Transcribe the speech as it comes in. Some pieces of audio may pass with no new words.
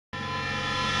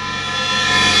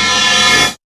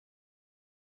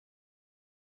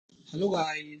Hello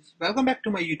guys, welcome back to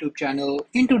my YouTube channel.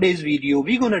 In today's video,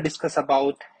 we're going to discuss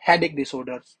about headache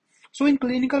disorders. So in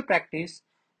clinical practice,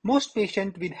 most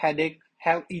patients with headache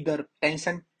have either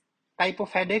tension type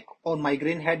of headache or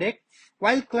migraine headache,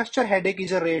 while cluster headache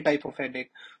is a rare type of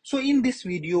headache. So in this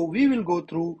video, we will go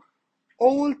through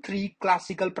all three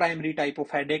classical primary type of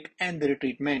headache and their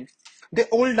treatment. They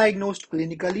all diagnosed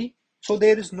clinically, so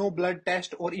there is no blood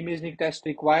test or imaging test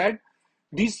required.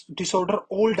 These disorder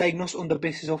all diagnosed on the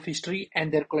basis of history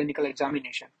and their clinical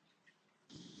examination.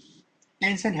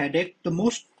 Tension headache, the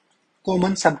most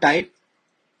common subtype.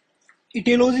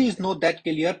 Etiology is not that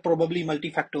clear, probably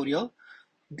multifactorial.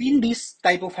 In this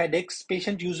type of headaches,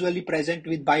 patient usually present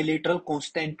with bilateral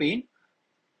constant pain.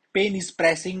 Pain is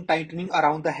pressing, tightening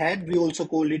around the head. We also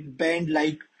call it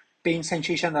band-like pain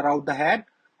sensation around the head.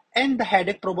 And the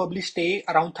headache probably stay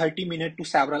around 30 minutes to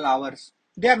several hours.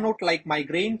 They are not like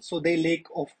migraine, so they lack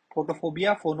of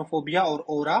photophobia, phonophobia, or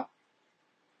aura.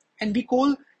 And we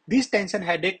call these tension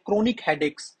headache chronic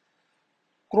headaches.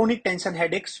 Chronic tension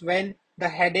headaches when the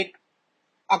headache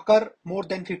occur more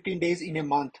than 15 days in a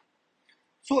month.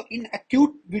 So in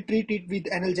acute, we treat it with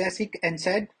analgesic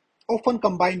NSAID, often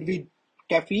combined with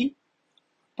caffeine.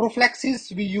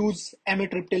 Prophylaxis, we use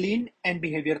amitriptyline and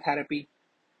behavior therapy.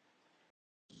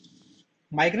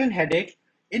 Migraine headache,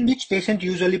 in which patient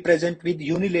usually present with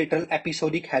unilateral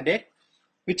episodic headache,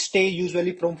 which stay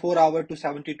usually from 4 hours to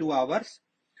 72 hours.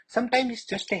 Sometimes it's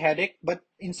just a headache, but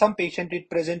in some patient it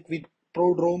present with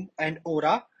prodrome and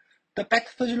aura. The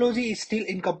pathophysiology is still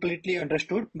incompletely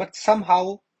understood, but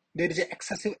somehow there is an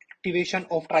excessive activation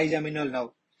of trigeminal nerve.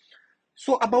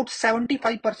 So about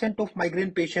 75% of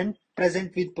migraine patients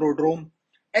present with prodrome,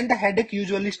 and the headache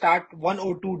usually start 1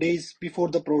 or 2 days before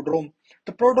the prodrome.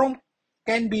 The prodrome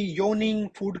can be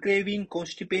yawning, food craving,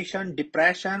 constipation,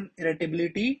 depression,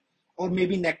 irritability, or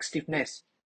maybe neck stiffness.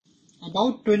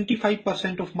 About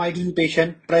 25% of migraine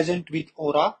patients present with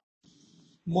aura,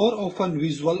 more often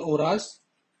visual auras.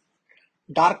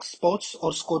 Dark spots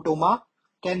or scotoma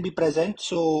can be present,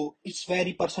 so it's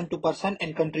vary person to person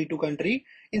and country to country.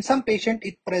 In some patient,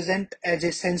 it present as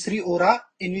a sensory aura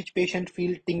in which patient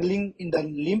feel tingling in the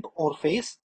limb or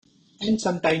face, and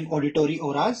sometimes auditory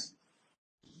auras.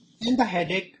 And the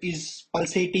headache is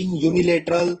pulsating,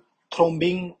 unilateral,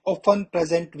 throbbing, often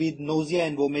present with nausea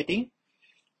and vomiting,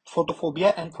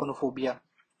 photophobia and phonophobia.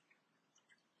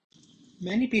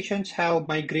 Many patients have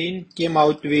migraine came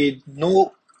out with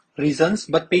no reasons,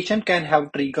 but patient can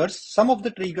have triggers. Some of the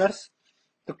triggers,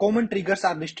 the common triggers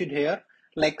are listed here,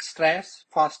 like stress,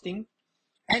 fasting,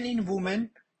 and in women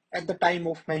at the time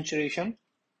of menstruation.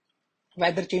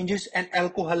 Weather changes and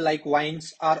alcohol like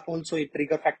wines are also a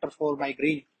trigger factor for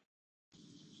migraine.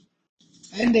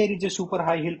 And there is a super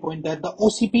high hill point that the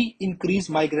OCP increase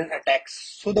migraine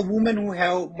attacks. So the women who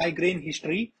have migraine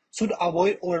history should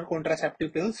avoid oral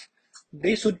contraceptive pills.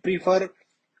 They should prefer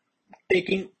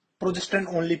taking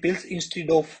progesterone only pills instead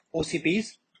of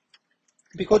OCPs,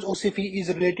 because OCP is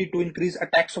related to increased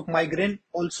attacks of migraine,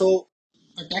 also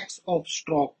attacks of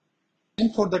stroke.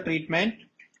 And for the treatment,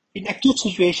 in acute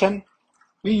situation,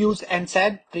 we use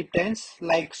NSAID triptans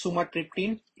like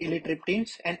sumatriptan,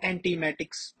 ilitriptans, and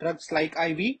antiemetics drugs like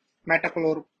IV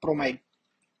metoclopramide.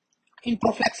 In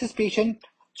prophylaxis, patients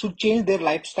should change their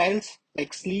lifestyles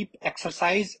like sleep,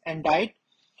 exercise, and diet.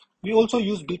 We also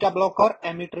use beta blocker,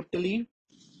 amitriptyline,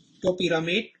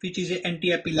 topiramate, which is an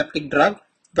anti-epileptic drug,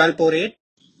 valproate.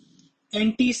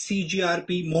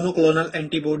 Anti-CGRP monoclonal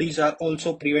antibodies are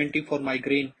also preventive for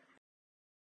migraine.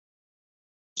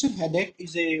 Headache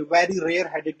is a very rare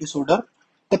headache disorder.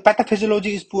 The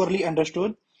pathophysiology is poorly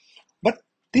understood, but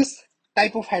this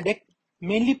type of headache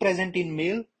mainly present in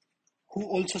male who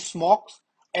also smokes,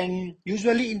 and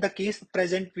usually in the case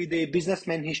present with a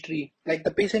businessman history, like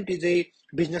the patient is a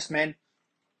businessman,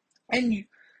 and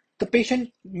the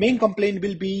patient main complaint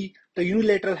will be the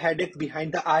unilateral headache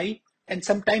behind the eye, and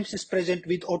sometimes is present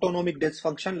with autonomic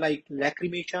dysfunction like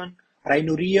lacrimation,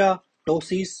 rhinorrhea,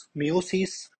 ptosis,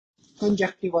 meiosis,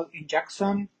 conjunctival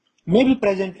injection, may be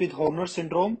present with Horner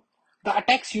syndrome. The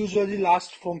attacks usually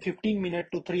last from 15 minutes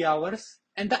to 3 hours,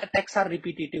 and the attacks are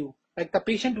repetitive. Like the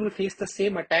patient will face the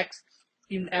same attacks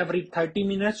in every 30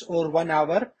 minutes or 1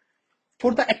 hour.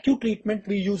 For the acute treatment,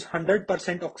 we use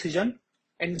 100% oxygen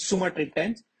and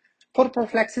sumatriptan. For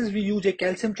prophylaxis, we use a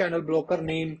calcium channel blocker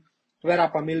named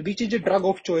verapamil, which is a drug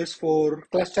of choice for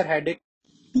cluster headache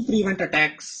to prevent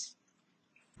attacks.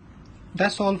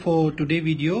 That's all for today's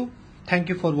video. Thank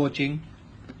you for watching.